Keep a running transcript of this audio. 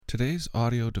Today's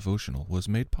audio devotional was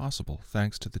made possible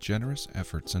thanks to the generous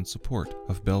efforts and support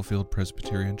of Bellefield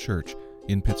Presbyterian Church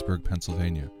in Pittsburgh,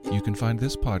 Pennsylvania. You can find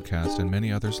this podcast and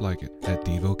many others like it at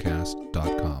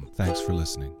Devocast.com. Thanks for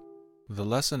listening. The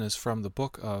lesson is from the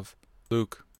book of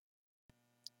Luke.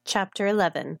 Chapter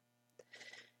 11.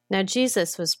 Now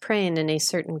Jesus was praying in a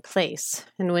certain place,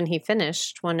 and when he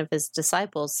finished, one of his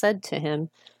disciples said to him,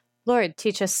 Lord,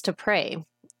 teach us to pray,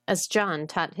 as John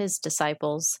taught his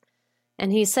disciples.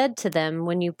 And he said to them,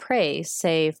 when you pray,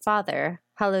 say, Father,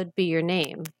 hallowed be your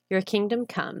name, your kingdom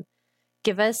come.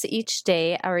 Give us each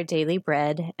day our daily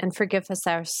bread, and forgive us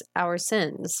our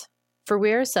sins. For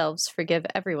we ourselves forgive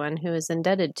everyone who is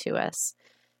indebted to us,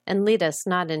 and lead us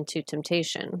not into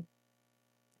temptation.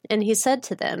 And he said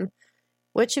to them,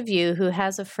 Which of you who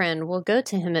has a friend will go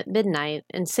to him at midnight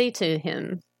and say to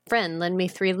him, Friend, lend me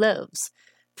 3 loaves,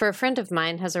 for a friend of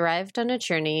mine has arrived on a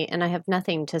journey, and I have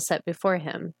nothing to set before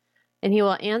him. And he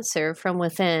will answer from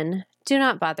within, Do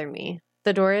not bother me.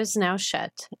 The door is now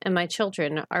shut, and my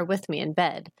children are with me in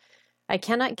bed. I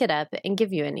cannot get up and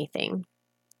give you anything.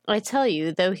 I tell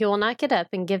you, though he will not get up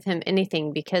and give him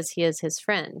anything because he is his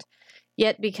friend,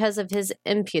 yet because of his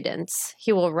impudence,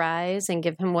 he will rise and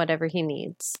give him whatever he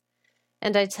needs.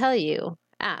 And I tell you,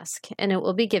 ask, and it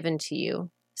will be given to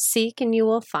you. Seek, and you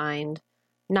will find.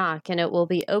 Knock, and it will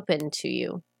be opened to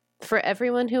you. For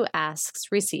everyone who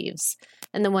asks receives,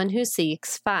 and the one who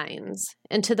seeks finds,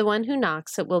 and to the one who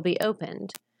knocks it will be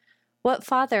opened. What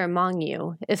father among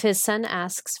you, if his son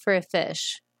asks for a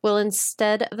fish, will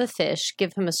instead of a fish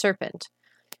give him a serpent?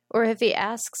 Or if he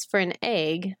asks for an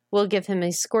egg, will give him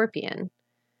a scorpion?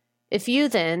 If you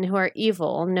then, who are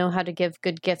evil, know how to give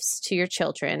good gifts to your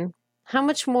children, how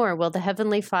much more will the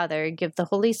Heavenly Father give the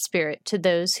Holy Spirit to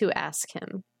those who ask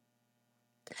him?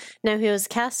 Now he was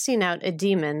casting out a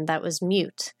demon that was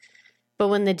mute. But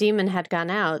when the demon had gone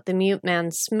out, the mute man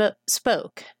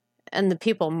spoke, and the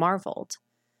people marveled.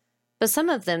 But some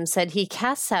of them said, He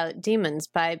casts out demons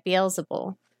by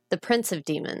Beelzebul, the prince of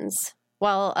demons,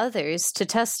 while others, to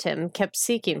test him, kept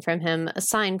seeking from him a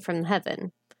sign from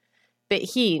heaven. But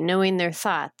he, knowing their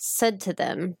thoughts, said to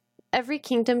them, Every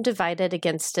kingdom divided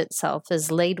against itself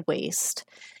is laid waste,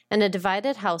 and a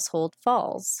divided household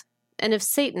falls. And if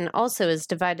Satan also is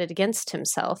divided against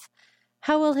himself,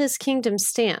 how will his kingdom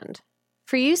stand?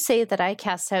 For you say that I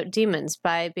cast out demons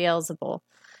by Beelzebul.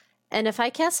 And if I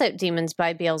cast out demons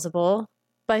by Beelzebul,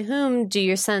 by whom do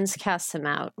your sons cast them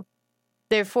out?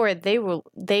 Therefore they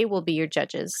will be your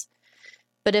judges.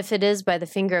 But if it is by the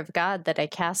finger of God that I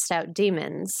cast out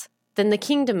demons, then the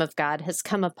kingdom of God has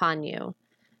come upon you.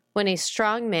 When a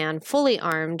strong man, fully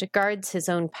armed, guards his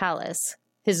own palace,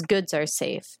 his goods are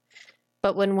safe.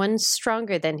 But when one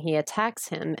stronger than he attacks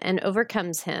him and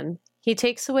overcomes him, he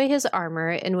takes away his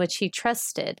armor in which he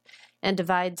trusted and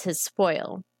divides his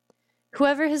spoil.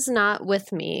 Whoever is not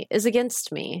with me is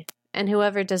against me, and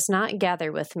whoever does not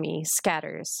gather with me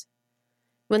scatters.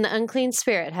 When the unclean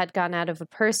spirit had gone out of a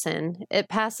person, it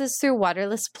passes through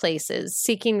waterless places,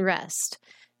 seeking rest,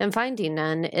 and finding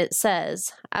none, it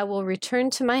says, I will return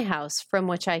to my house from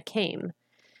which I came.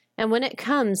 And when it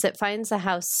comes, it finds the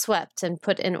house swept and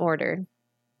put in order.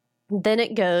 Then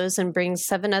it goes and brings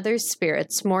 7 other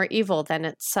spirits more evil than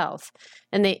itself,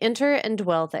 and they enter and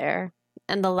dwell there.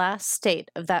 And the last state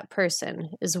of that person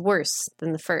is worse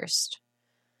than the first.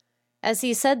 As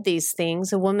he said these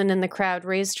things, a woman in the crowd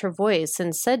raised her voice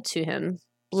and said to him,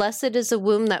 Blessed is the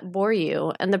womb that bore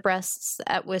you, and the breasts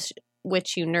at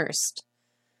which you nursed.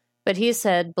 But he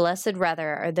said, Blessed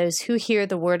rather are those who hear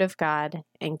the word of God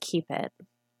and keep it.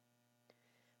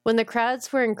 When the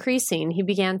crowds were increasing, he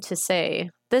began to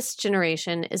say, This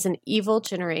generation is an evil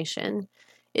generation.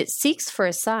 It seeks for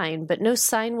a sign, but no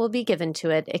sign will be given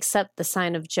to it except the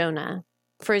sign of Jonah.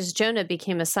 For as Jonah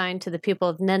became a sign to the people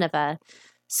of Nineveh,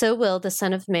 so will the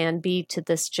Son of Man be to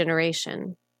this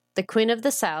generation. The Queen of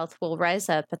the South will rise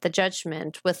up at the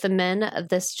judgment with the men of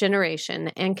this generation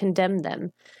and condemn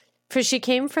them. For she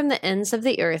came from the ends of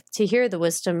the earth to hear the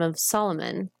wisdom of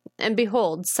Solomon. And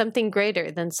behold, something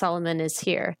greater than Solomon is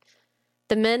here.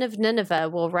 The men of Nineveh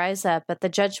will rise up at the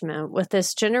judgment with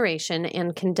this generation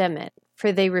and condemn it,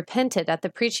 for they repented at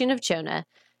the preaching of Jonah,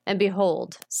 and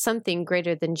behold, something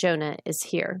greater than Jonah is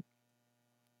here.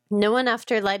 No one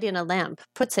after lighting a lamp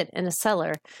puts it in a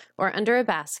cellar or under a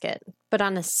basket, but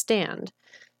on a stand,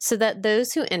 so that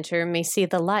those who enter may see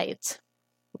the light.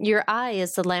 Your eye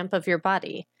is the lamp of your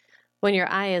body. When your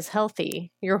eye is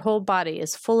healthy, your whole body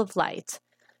is full of light.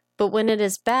 But when it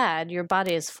is bad, your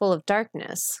body is full of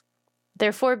darkness.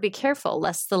 Therefore be careful,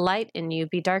 lest the light in you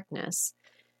be darkness.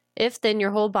 If then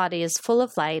your whole body is full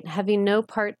of light, having no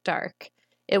part dark,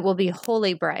 it will be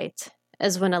wholly bright,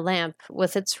 as when a lamp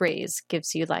with its rays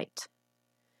gives you light."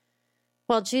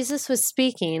 While Jesus was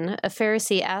speaking, a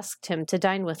Pharisee asked him to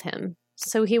dine with him.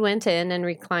 So he went in and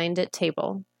reclined at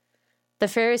table. The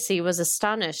Pharisee was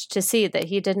astonished to see that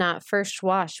he did not first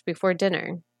wash before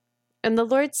dinner. And the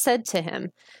Lord said to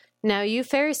him, "Now you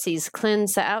Pharisees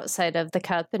cleanse the outside of the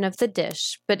cup and of the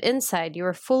dish, but inside you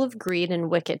are full of greed and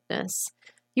wickedness.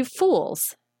 You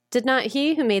fools! Did not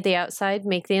he who made the outside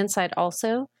make the inside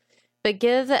also? But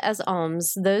give as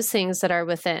alms those things that are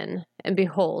within, and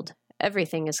behold,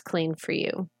 everything is clean for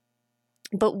you.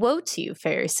 But woe to you,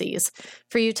 Pharisees,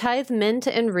 for you tithe mint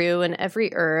and rue and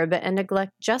every herb, and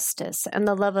neglect justice and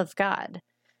the love of God.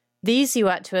 These you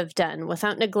ought to have done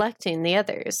without neglecting the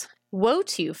others. Woe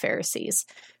to you, Pharisees,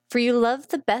 for you love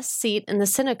the best seat in the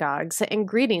synagogues and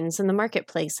greetings in the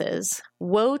marketplaces.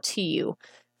 Woe to you,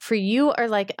 for you are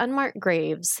like unmarked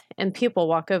graves, and people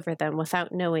walk over them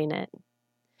without knowing it."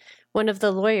 One of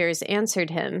the lawyers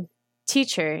answered him,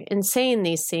 "Teacher, in saying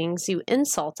these things you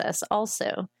insult us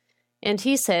also." And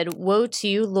he said, "Woe to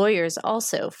you lawyers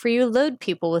also, for you load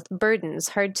people with burdens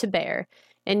hard to bear,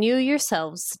 and you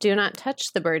yourselves do not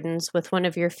touch the burdens with one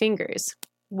of your fingers.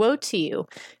 Woe to you,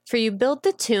 for you build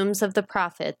the tombs of the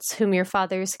prophets whom your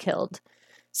fathers killed.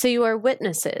 So you are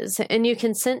witnesses, and you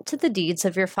consent to the deeds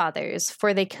of your fathers,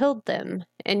 for they killed them,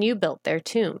 and you built their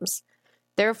tombs.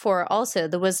 Therefore also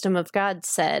the wisdom of God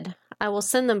said, I will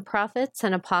send them prophets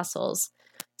and apostles,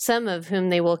 some of whom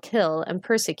they will kill and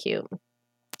persecute,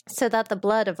 so that the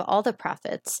blood of all the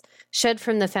prophets, shed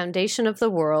from the foundation of the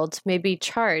world, may be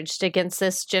charged against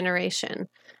this generation,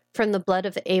 from the blood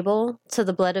of Abel to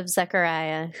the blood of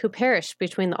Zechariah, who perished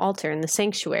between the altar and the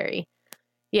sanctuary.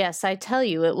 Yes, I tell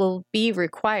you, it will be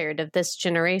required of this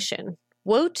generation.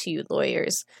 Woe to you,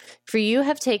 lawyers, for you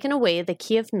have taken away the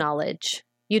key of knowledge.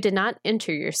 You did not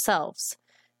enter yourselves,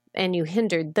 and you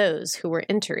hindered those who were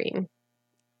entering."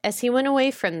 As he went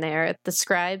away from there, the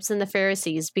scribes and the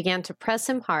Pharisees began to press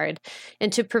him hard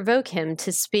and to provoke him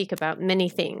to speak about many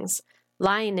things,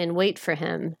 lying in wait for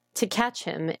him, to catch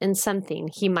him in something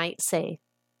he might say.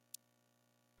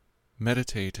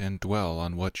 Meditate and dwell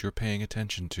on what you're paying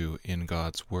attention to in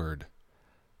God's Word.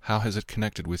 How has it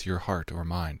connected with your heart or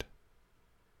mind?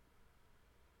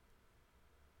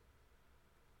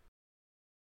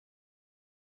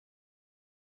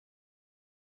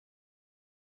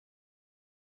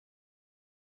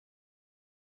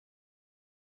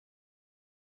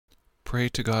 Pray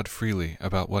to God freely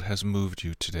about what has moved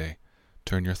you today.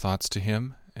 Turn your thoughts to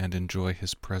Him and enjoy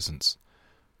His presence.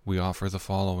 We offer the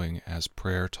following as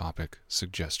prayer topic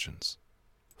suggestions.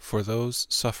 For those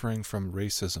suffering from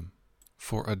racism,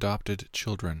 for adopted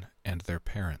children and their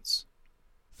parents.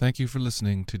 Thank you for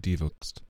listening to Devocast.